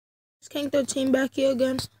It's King 13 back here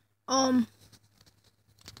again. I'm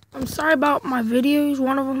sorry about my videos.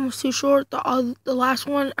 One of them was too short. The last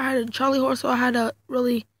one I had a Charlie horse, so I had to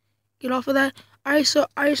really get off of that. Alright, so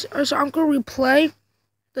I'm gonna replay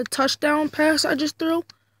the touchdown pass I just threw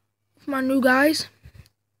with my new guys.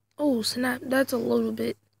 Oh snap! That's a little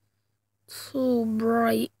bit too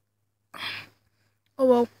bright. Oh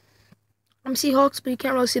well. I'm Seahawks, but you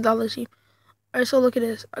can't really see the other team. Alright, so look at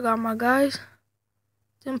this. I got my guys.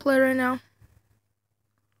 Didn't play right now.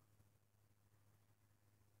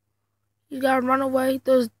 You gotta run away.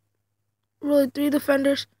 There's really 3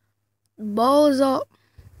 defenders. Ball is up.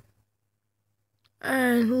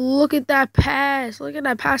 And look at that pass. Look at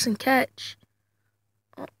that pass and catch.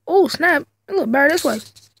 Oh, snap. It looked better this way.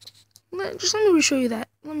 Just let me re-show you that.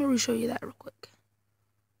 Let me re-show you that real quick.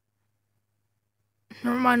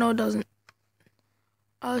 Never mind, no it doesn't.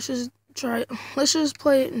 Let's just try it. Let's just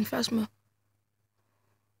play it in fast mode.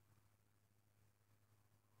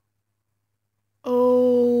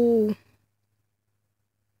 Oh.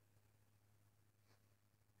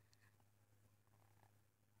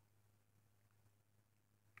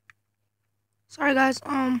 Sorry guys,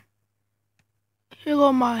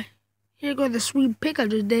 here go the sweet pick I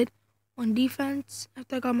just did on defense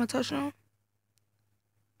after I got my touchdown.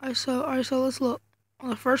 Alright, so let's look on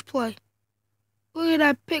the first play. Look at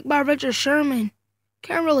that pick by Richard Sherman.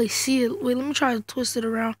 Can't really see it. Wait, let me try to twist it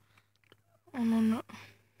around. Oh no.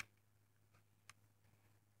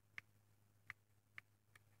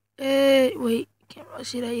 Wait, can't really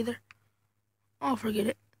see that either. Oh, forget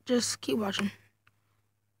it. Just keep watching.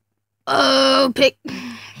 Oh, pick.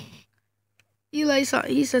 Eli saw.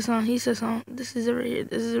 He said something. This is it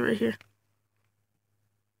right here.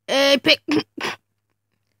 Hey, pick.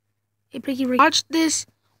 Hey, picky. Watch this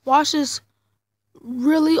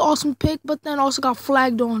really awesome pick, but then also got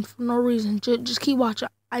flagged on for no reason. Just keep watching.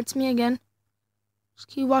 It's me again. Just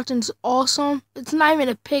keep watching. It's awesome. It's not even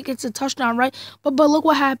a pick. It's a touchdown, right? But look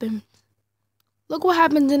what happened. Look what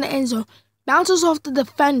happens in the end zone. Bounces off the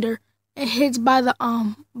defender and hits by the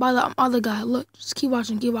other guy. Look, just keep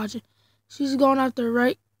watching. She's going after it,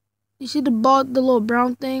 right? You see the ball, the little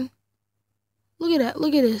brown thing? Look at that.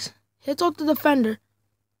 Look at this. Hits off the defender.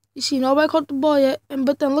 You see nobody caught the ball yet,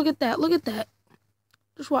 but then look at that.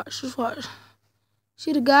 Just watch.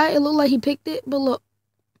 See the guy? It looked like he picked it, but look.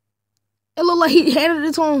 It looked like he handed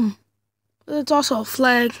it to him. But it's also a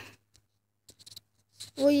flag.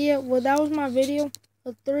 Well, yeah, that was my video.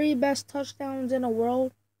 The 3 best touchdowns in the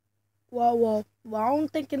world. Well, I don't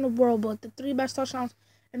think in the world, but the 3 best touchdowns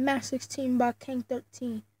in Madden 16 by King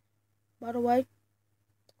 13. By the way,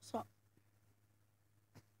 so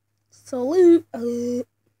salute.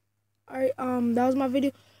 Alright, that was my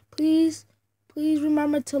video. Please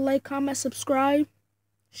remember to like, comment, subscribe.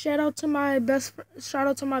 Shout out to my best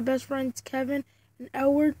friends Kevin and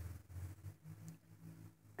Edward.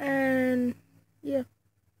 And yeah.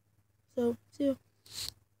 So see you.